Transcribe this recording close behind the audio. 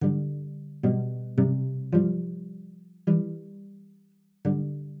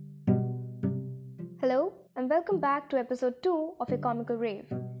welcome back to episode 2 of A Comical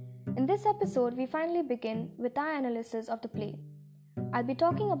Rave. In this episode, we finally begin with our analysis of the play. I'll be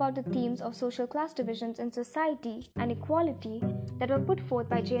talking about the themes of social class divisions in society and equality that were put forth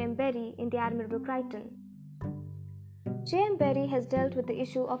by J.M. Barrie in The Admirable Crichton. J.M. Barrie has dealt with the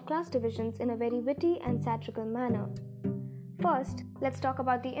issue of class divisions in a very witty and satirical manner. First, let's talk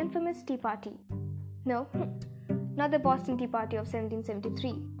about the infamous Tea Party. No, not the Boston Tea Party of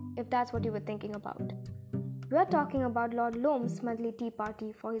 1773, if that's what you were thinking about. We are talking about Lord Loam's monthly tea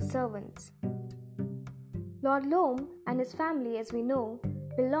party for his servants. Lord Loam and his family, as we know,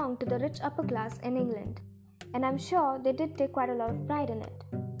 belonged to the rich upper class in England, and I'm sure they did take quite a lot of pride in it.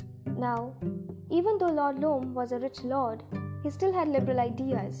 Now, even though Lord Loam was a rich lord, he still had liberal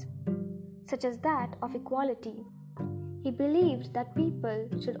ideas, such as that of equality. He believed that people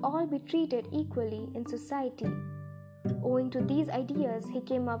should all be treated equally in society. Owing to these ideas, he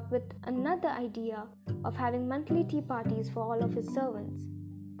came up with another idea of having monthly tea parties for all of his servants.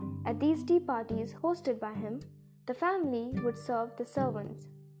 At these tea parties hosted by him, the family would serve the servants.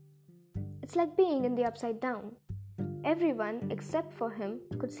 It's like being in the upside down. Everyone except for him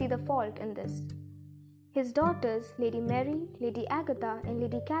could see the fault in this. His daughters, Lady Mary, Lady Agatha, and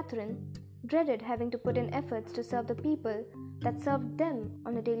Lady Catherine, dreaded having to put in efforts to serve the people that served them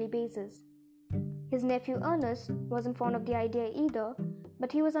on a daily basis. His nephew Ernest wasn't fond of the idea either,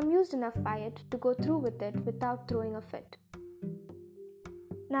 but he was amused enough by it to go through with it without throwing a fit.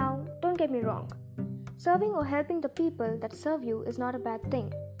 Now, don't get me wrong. Serving or helping the people that serve you is not a bad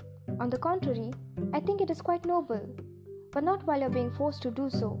thing. On the contrary, I think it is quite noble, but not while you're being forced to do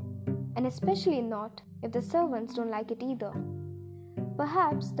so, and especially not if the servants don't like it either.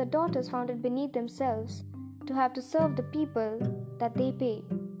 Perhaps the daughters found it beneath themselves to have to serve the people that they pay.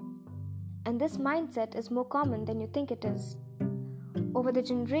 And this mindset is more common than you think it is. Over the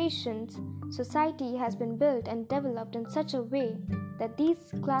generations, society has been built and developed in such a way that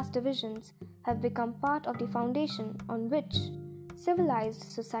these class divisions have become part of the foundation on which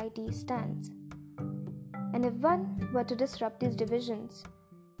civilized society stands. And if one were to disrupt these divisions,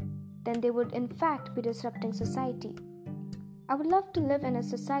 then they would in fact be disrupting society. I would love to live in a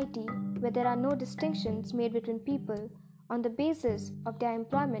society where there are no distinctions made between people on the basis of their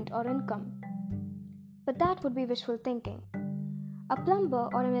employment or income. But that would be wishful thinking. A plumber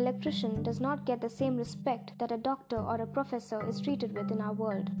or an electrician does not get the same respect that a doctor or a professor is treated with in our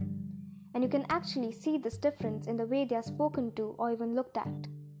world. And you can actually see this difference in the way they are spoken to or even looked at.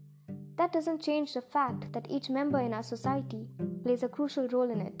 That doesn't change the fact that each member in our society plays a crucial role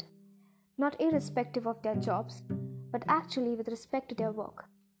in it, not irrespective of their jobs, but actually with respect to their work.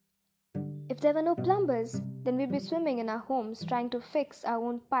 If there were no plumbers, then we'd be swimming in our homes trying to fix our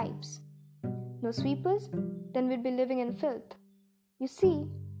own pipes. No sweepers, then we'd be living in filth. You see,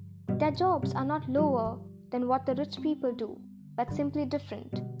 their jobs are not lower than what the rich people do, but simply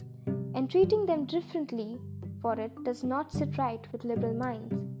different. And treating them differently for it does not sit right with liberal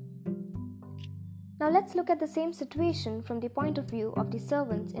minds. Now let's look at the same situation from the point of view of the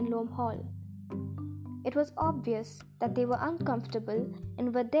servants in Loam Hall. It was obvious that they were uncomfortable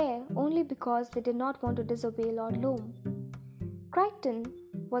and were there only because they did not want to disobey Lord Loam. Crichton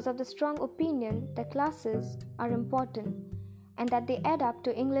was of the strong opinion that classes are important and that they add up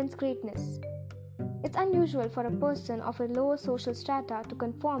to England's greatness. It's unusual for a person of a lower social strata to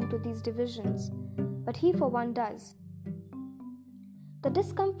conform to these divisions, but he for one does. The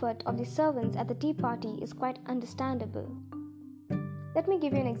discomfort of the servants at the tea party is quite understandable. Let me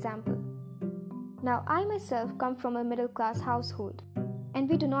give you an example. Now, I myself come from a middle-class household, and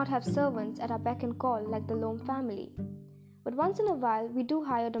we do not have servants at our beck and call like the Loam family. But once in a while, we do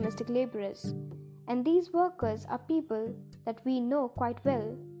hire domestic laborers, and these workers are people that we know quite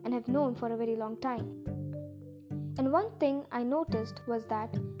well and have known for a very long time. And one thing I noticed was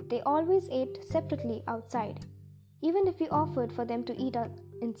that they always ate separately outside, even if we offered for them to eat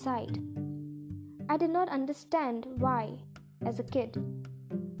inside. I did not understand why, as a kid.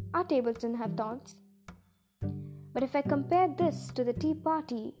 Our tables didn't have thorns. But if I compare this to the tea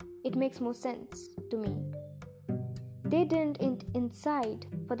party, it makes more sense to me. They didn't eat inside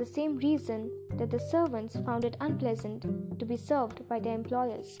for the same reason that the servants found it unpleasant to be served by their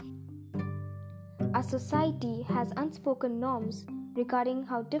employers. Our society has unspoken norms regarding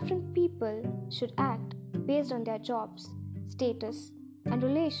how different people should act based on their jobs, status, and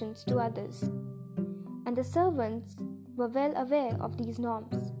relations to others. And the servants were well aware of these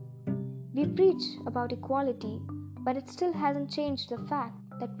norms. We preach about equality, but it still hasn't changed the fact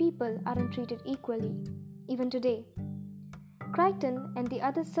that people aren't treated equally, even today. Crichton and the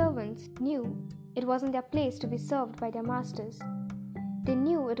other servants knew it wasn't their place to be served by their masters. They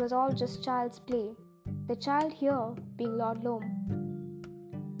knew it was all just child's play, the child here being Lord Loam.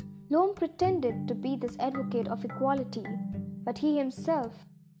 Loam pretended to be this advocate of equality, but he himself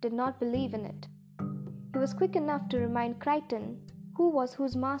did not believe in it. He was quick enough to remind Crichton who was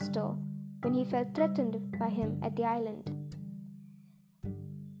whose master when he felt threatened by him at the island.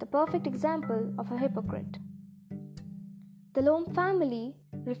 The perfect example of a hypocrite. The Loam family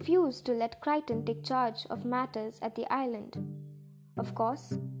refused to let Crichton take charge of matters at the island. Of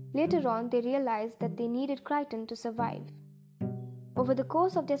course, later on they realized that they needed Crichton to survive. Over the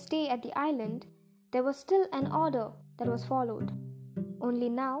course of their stay at the island, there was still an order that was followed. Only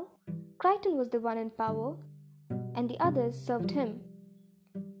now, Crichton was the one in power, and the others served him.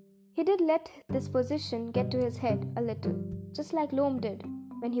 He did let this position get to his head a little, just like Loam did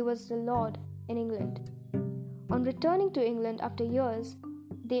when he was the Lord in England. On returning to England after years,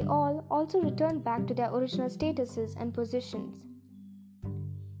 they all also returned back to their original statuses and positions.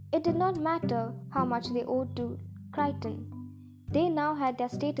 It did not matter how much they owed to Crichton. They now had their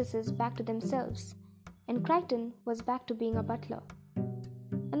statuses back to themselves, and Crichton was back to being a butler.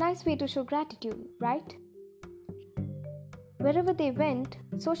 A nice way to show gratitude, right? Wherever they went,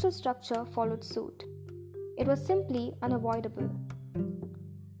 social structure followed suit. It was simply unavoidable.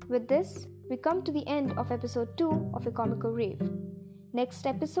 With this, we come to the end of episode 2 of A Comical Rave. Next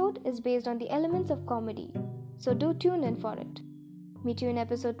episode is based on the elements of comedy, so do tune in for it. Meet you in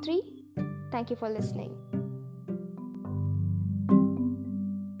episode 3. Thank you for listening.